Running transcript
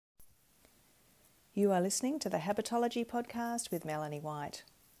You are listening to the Habitology Podcast with Melanie White,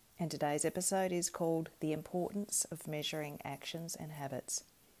 and today's episode is called The Importance of Measuring Actions and Habits.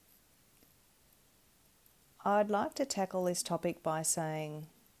 I'd like to tackle this topic by saying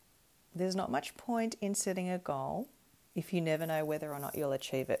there's not much point in setting a goal if you never know whether or not you'll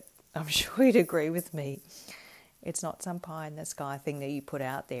achieve it. I'm sure you'd agree with me. It's not some pie-in-the-sky thing that you put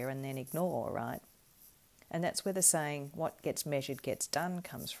out there and then ignore, right? And that's where the saying, what gets measured gets done,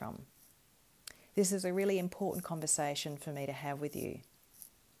 comes from. This is a really important conversation for me to have with you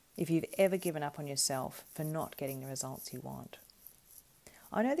if you've ever given up on yourself for not getting the results you want.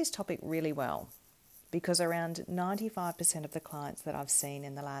 I know this topic really well because around 95% of the clients that I've seen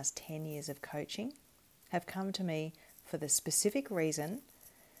in the last 10 years of coaching have come to me for the specific reason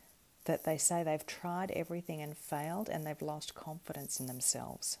that they say they've tried everything and failed and they've lost confidence in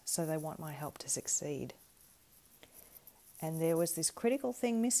themselves, so they want my help to succeed. And there was this critical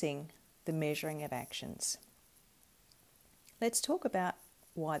thing missing: the measuring of actions. Let's talk about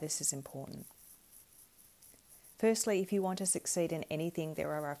why this is important. Firstly, if you want to succeed in anything,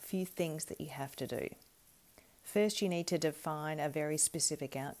 there are a few things that you have to do. First, you need to define a very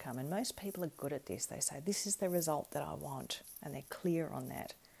specific outcome, and most people are good at this. They say, this is the result that I want, and they're clear on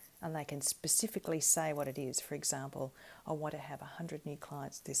that, and they can specifically say what it is. For example, I want to have 100 new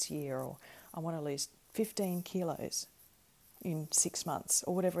clients this year, or I want to lose 15 kilos in 6 months,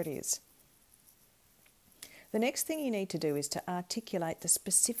 or whatever it is. The next thing you need to do is to articulate the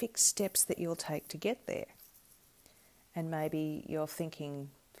specific steps that you'll take to get there. And maybe you're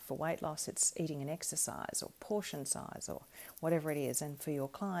thinking for weight loss, it's eating and exercise or portion size or whatever it is. And for your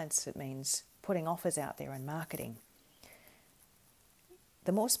clients, it means putting offers out there and marketing.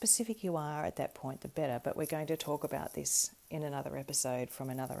 The more specific you are at that point, the better. But we're going to talk about this in another episode from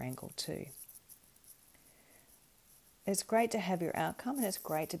another angle too. It's great to have your outcome, and it's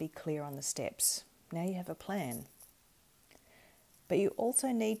great to be clear on the steps. Now you have a plan. But you also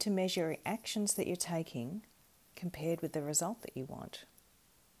need to measure your actions that you're taking compared with the result that you want.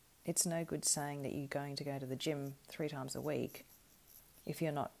 It's no good saying that you're going to go to the gym 3 times a week if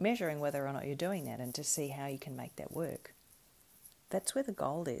you're not measuring whether or not you're doing that and to see how you can make that work. That's where the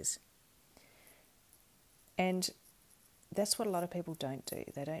gold is. And that's what a lot of people don't do.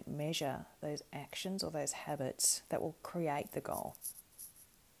 They don't measure those actions or those habits that will create the goal.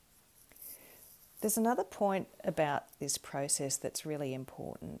 There's another point about this process that's really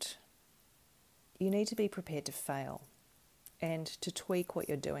important. You need to be prepared to fail and to tweak what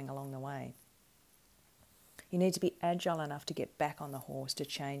you're doing along the way. You need to be agile enough to get back on the horse, to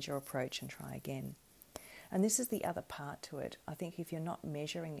change your approach and try again. And this is the other part to it. I think if you're not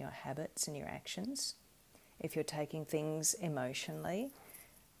measuring your habits and your actions, if you're taking things emotionally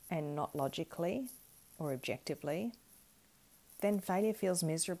and not logically or objectively, then failure feels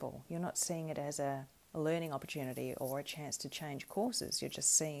miserable. You're not seeing it as a learning opportunity or a chance to change courses. You're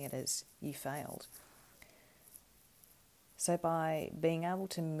just seeing it as you failed. So by being able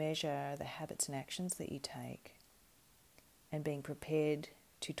to measure the habits and actions that you take and being prepared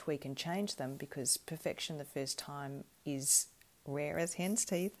to tweak and change them, because perfection the first time is rare as hen's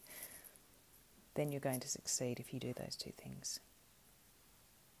teeth, then you're going to succeed if you do those two things.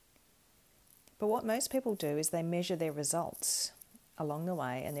 But what most people do is they measure their results along the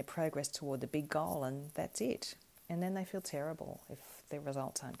way and their progress toward the big goal, and that's it. And then they feel terrible if their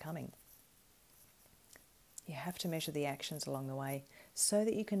results aren't coming. You have to measure the actions along the way so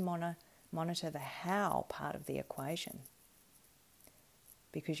that you can monitor the how part of the equation.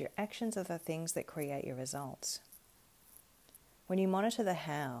 Because your actions are the things that create your results. When you monitor the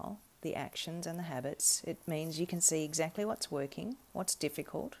how, the actions and the habits, it means you can see exactly what's working, what's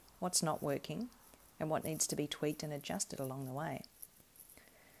difficult, what's not working, and what needs to be tweaked and adjusted along the way.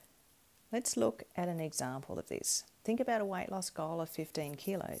 Let's look at an example of this. Think about a weight loss goal of 15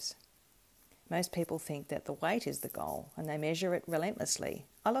 kilos. Most people think that the weight is the goal and they measure it relentlessly.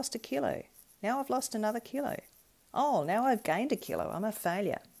 I lost 1 kilo. Now I've lost another kilo. Oh, now I've gained 1 kilo. I'm a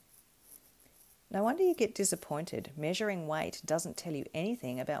failure. No wonder you get disappointed. Measuring weight doesn't tell you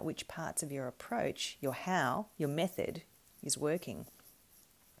anything about which parts of your approach, your how, your method is working.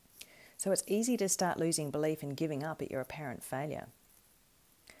 So it's easy to start losing belief and giving up at your apparent failure.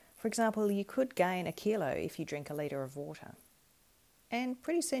 For example, you could gain 1 kilo if you drink 1 litre of water. And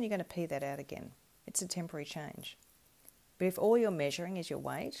pretty soon you're going to pee that out again. It's a temporary change. But if all you're measuring is your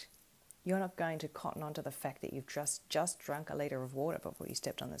weight, you're not going to cotton onto the fact that you've just drunk 1 litre of water before you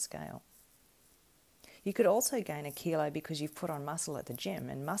stepped on the scale. You could also gain 1 kilo because you've put on muscle at the gym,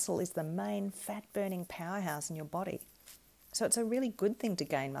 and muscle is the main fat-burning powerhouse in your body. So it's a really good thing to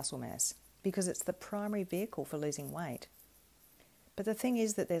gain muscle mass because it's the primary vehicle for losing weight. But the thing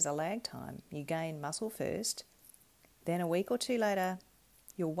is that there's a lag time. You gain muscle first, then a week or two later,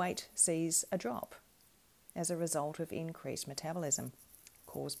 your weight sees a drop as a result of increased metabolism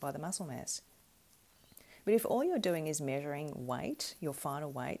caused by the muscle mass. But if all you're doing is measuring weight, your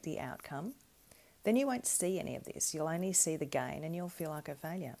final weight, the outcome, then you won't see any of this. You'll only see the gain and you'll feel like a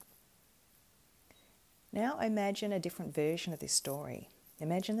failure. Now imagine a different version of this story.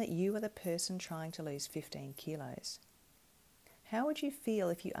 Imagine that you are the person trying to lose 15 kilos. How would you feel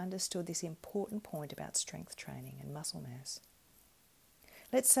if you understood this important point about strength training and muscle mass?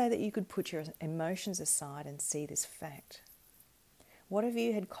 Let's say that you could put your emotions aside and see this fact. What if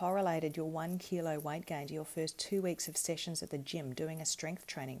you had correlated your 1 kilo weight gain to your first 2 weeks of sessions at the gym doing a strength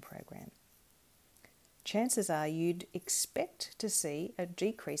training program? Chances are you'd expect to see a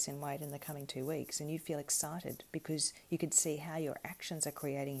decrease in weight in the coming 2 weeks, and you'd feel excited because you could see how your actions are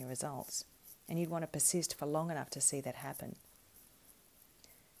creating your results, and you'd want to persist for long enough to see that happen.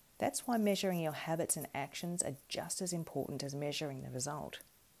 That's why measuring your habits and actions are just as important as measuring the result.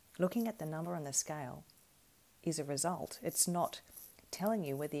 Looking at the number on the scale is a result. It's not telling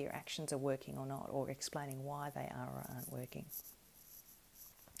you whether your actions are working or not, or explaining why they are or aren't working.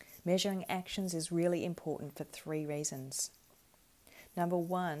 Measuring actions is really important for 3 reasons. Number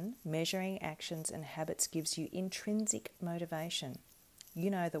 1, measuring actions and habits gives you intrinsic motivation. You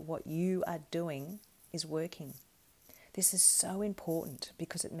know that what you are doing is working. This is so important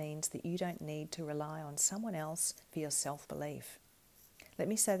because it means that you don't need to rely on someone else for your self-belief. Let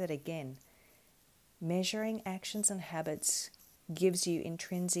me say that again. Measuring actions and habits gives you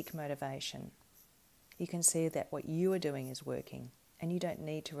intrinsic motivation. You can see that what you are doing is working, and you don't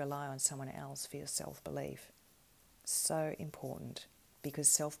need to rely on someone else for your self-belief. So important, because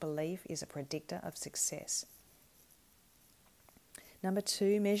self-belief is a predictor of success. Number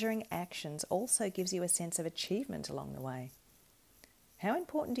 2, measuring actions also gives you a sense of achievement along the way. How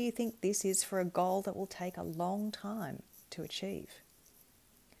important do you think this is for a goal that will take a long time to achieve?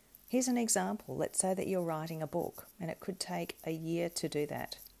 Here's an example. Let's say that you're writing a book and it could take a year to do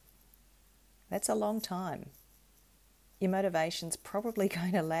that. That's a long time. Your motivation's probably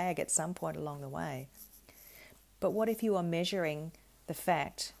going to lag at some point along the way. But what if you are measuring the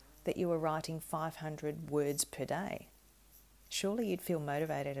fact that you are writing 500 words per day? Surely you'd feel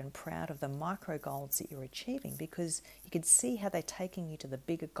motivated and proud of the micro goals that you're achieving because you could see how they're taking you to the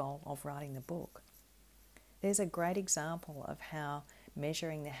bigger goal of writing the book. There's a great example of how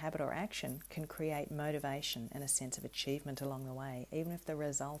measuring the habit or action can create motivation and a sense of achievement along the way, even if the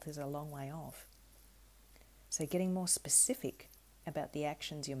result is a long way off. So getting more specific about the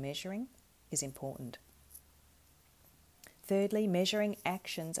actions you're measuring is important. Thirdly, measuring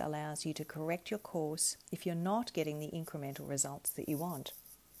actions allows you to correct your course if you're not getting the incremental results that you want.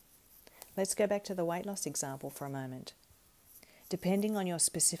 Let's go back to the weight loss example for a moment. Depending on your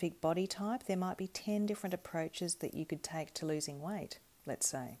specific body type, there might be 10 different approaches that you could take to losing weight, let's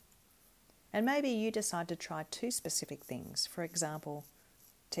say. And maybe you decide to try 2 specific things. For example,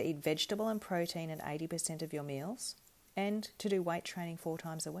 to eat vegetable and protein at 80% of your meals and to do weight training 4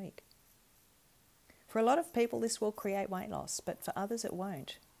 times a week. For a lot of people, this will create weight loss, but for others it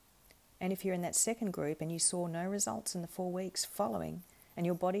won't. And if you're in that second group and you saw no results in the 4 weeks following and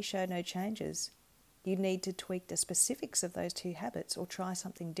your body showed no changes, you'd need to tweak the specifics of those 2 habits or try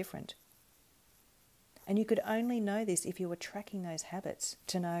something different. And you could only know this if you were tracking those habits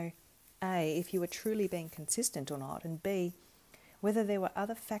to know, A, if you were truly being consistent or not, and B, whether there were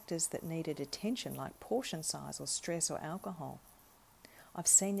other factors that needed attention like portion size or stress or alcohol. I've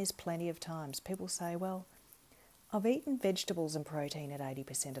seen this plenty of times. People say, well, I've eaten vegetables and protein at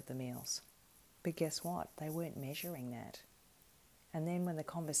 80% of the meals. But guess what? They weren't measuring that. And then when the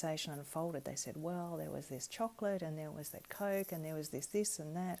conversation unfolded, they said, well, there was this chocolate and there was that Coke and there was this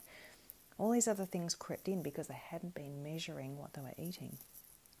and that. All these other things crept in because they hadn't been measuring what they were eating.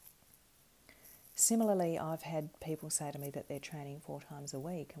 Similarly, I've had people say to me that they're training 4 times a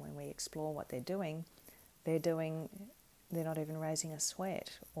week, and when we explore what they're not even raising a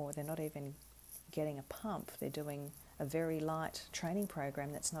sweat, or they're not even getting a pump. They're doing a very light training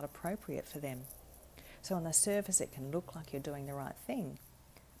program that's not appropriate for them. So on the surface, it can look like you're doing the right thing,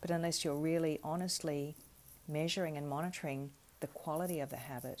 but unless you're really honestly measuring and monitoring the quality of the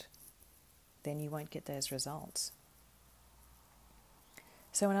habit, then you won't get those results.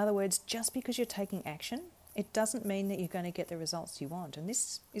 So in other words, just because you're taking action, it doesn't mean that you're going to get the results you want. And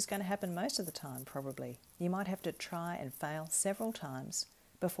this is going to happen most of the time, probably. You might have to try and fail several times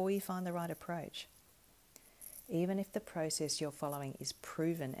before you find the right approach. Even if the process you're following is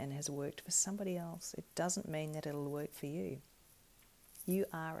proven and has worked for somebody else, it doesn't mean that it'll work for you. You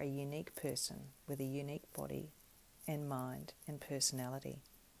are a unique person with a unique body and mind and personality.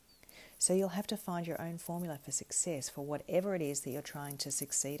 So you'll have to find your own formula for success for whatever it is that you're trying to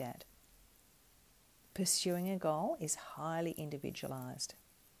succeed at. Pursuing a goal is highly individualized.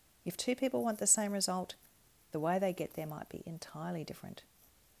 If two people want the same result, the way they get there might be entirely different.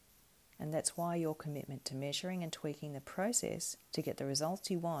 And that's why your commitment to measuring and tweaking the process to get the results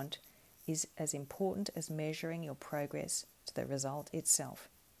you want is as important as measuring your progress to the result itself.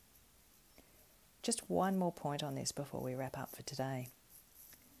 Just one more point on this before we wrap up for today.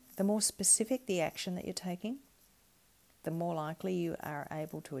 The more specific the action that you're taking, the more likely you are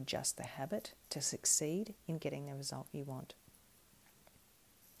able to adjust the habit to succeed in getting the result you want.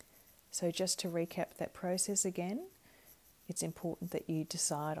 So just to recap that process again, it's important that you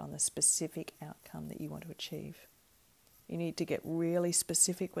decide on the specific outcome that you want to achieve. You need to get really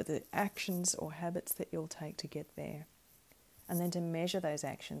specific with the actions or habits that you'll take to get there. And then to measure those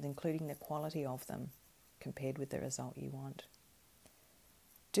actions, including the quality of them, compared with the result you want.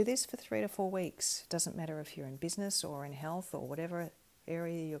 Do this for 3 to 4 weeks. Doesn't matter if you're in business or in health or whatever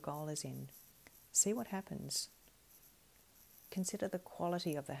area your goal is in. See what happens. Consider the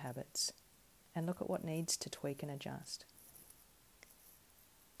quality of the habits and look at what needs to tweak and adjust.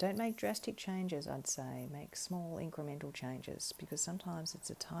 Don't make drastic changes, I'd say. Make small incremental changes, because sometimes it's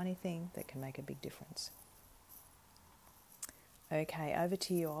a tiny thing that can make a big difference. Okay, over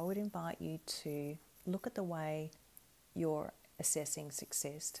to you. I would invite you to look at the way you're assessing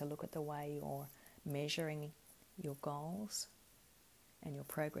success, to look at the way you're measuring your goals and your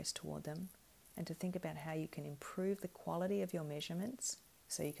progress toward them, and to think about how you can improve the quality of your measurements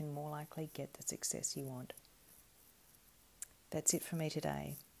so you can more likely get the success you want. That's it for me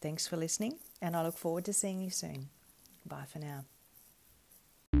today. Thanks for listening, and I look forward to seeing you soon. Bye for now.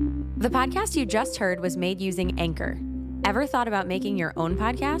 The podcast you just heard was made using Anchor. Ever thought about making your own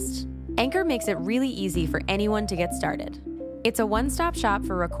podcast? Anchor makes it really easy for anyone to get started. It's a one-stop shop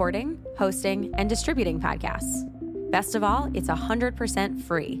for recording, hosting, and distributing podcasts. Best of all, it's 100%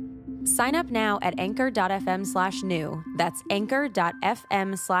 free. Sign up now at anchor.fm/new. That's anchor.fm/new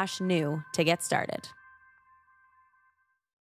to get started.